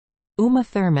Uma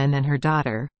Thurman and her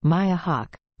daughter, Maya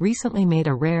Hawke, recently made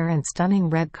a rare and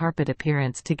stunning red carpet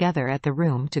appearance together at the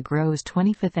Room to Grow's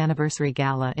 25th Anniversary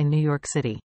Gala in New York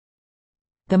City.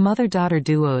 The mother-daughter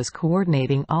duo's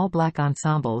coordinating all-black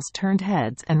ensembles turned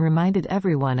heads and reminded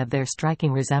everyone of their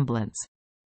striking resemblance.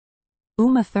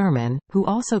 Uma Thurman, who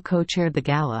also co-chaired the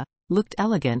gala, looked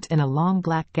elegant in a long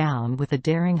black gown with a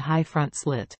daring high front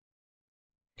slit.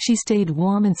 She stayed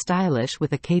warm and stylish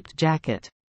with a caped jacket.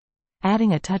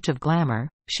 Adding a touch of glamour,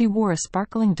 she wore a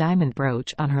sparkling diamond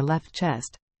brooch on her left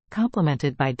chest,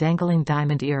 complemented by dangling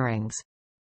diamond earrings.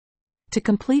 To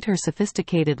complete her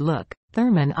sophisticated look,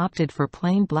 Thurman opted for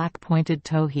plain black pointed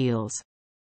toe heels.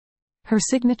 Her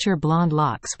signature blonde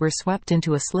locks were swept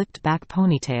into a slicked-back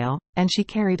ponytail, and she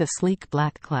carried a sleek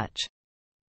black clutch.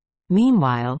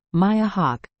 Meanwhile, Maya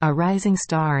Hawke, a rising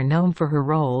star known for her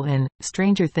role in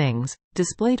Stranger Things,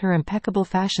 displayed her impeccable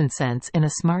fashion sense in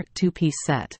a smart two-piece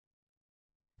set.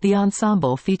 The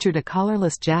ensemble featured a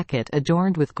collarless jacket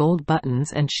adorned with gold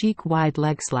buttons and chic wide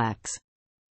leg slacks.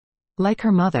 Like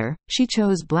her mother, she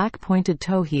chose black pointed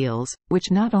toe heels, which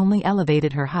not only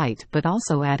elevated her height but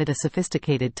also added a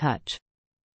sophisticated touch.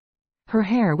 Her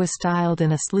hair was styled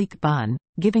in a sleek bun,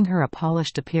 giving her a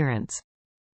polished appearance.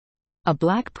 A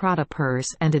black Prada purse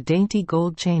and a dainty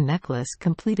gold chain necklace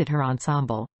completed her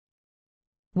ensemble.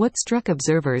 What struck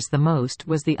observers the most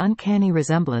was the uncanny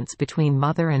resemblance between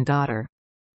mother and daughter.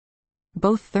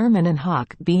 Both Thurman and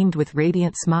Hawke beamed with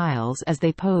radiant smiles as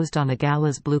they posed on the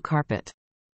gala's blue carpet.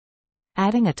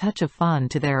 Adding a touch of fun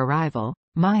to their arrival,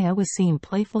 Maya was seen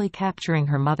playfully capturing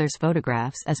her mother's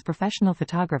photographs as professional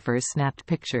photographers snapped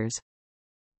pictures.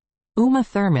 Uma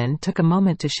Thurman took a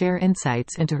moment to share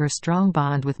insights into her strong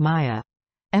bond with Maya,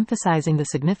 emphasizing the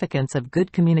significance of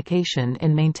good communication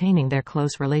in maintaining their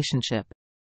close relationship.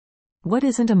 What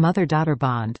isn't a mother-daughter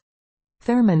bond?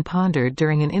 Thurman pondered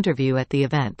during an interview at the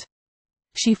event.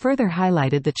 She further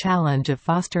highlighted the challenge of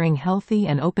fostering healthy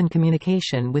and open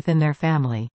communication within their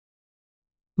family.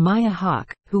 Maya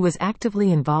Hawke, who was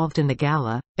actively involved in the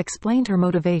gala, explained her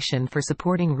motivation for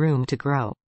supporting Room to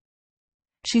Grow.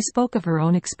 She spoke of her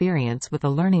own experience with a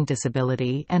learning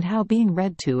disability and how being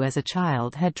read to as a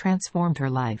child had transformed her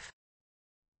life.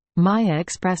 Maya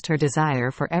expressed her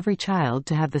desire for every child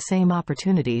to have the same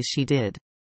opportunities she did.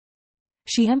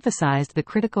 She emphasized the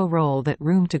critical role that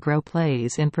Room to Grow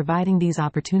plays in providing these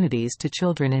opportunities to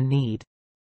children in need.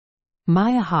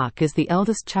 Maya Hawke is the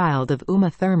eldest child of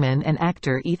Uma Thurman and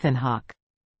actor Ethan Hawke.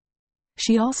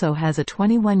 She also has a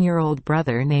 21-year-old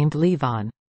brother named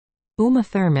Levon. Uma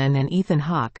Thurman and Ethan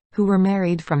Hawke, who were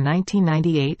married from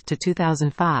 1998 to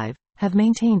 2005, have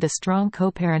maintained a strong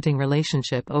co-parenting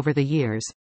relationship over the years.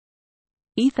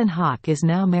 Ethan Hawke is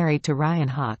now married to Ryan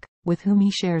Hawke, with whom he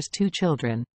shares 2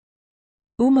 children.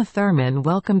 Uma Thurman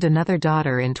welcomed another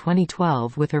daughter in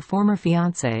 2012 with her former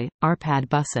fiancé, Arpad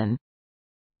Bussin.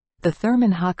 The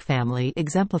Thurman-Hawke family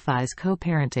exemplifies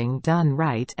co-parenting done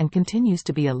right and continues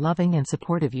to be a loving and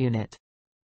supportive unit.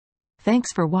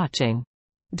 Thanks for watching.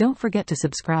 Don't forget to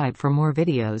subscribe for more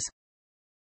videos.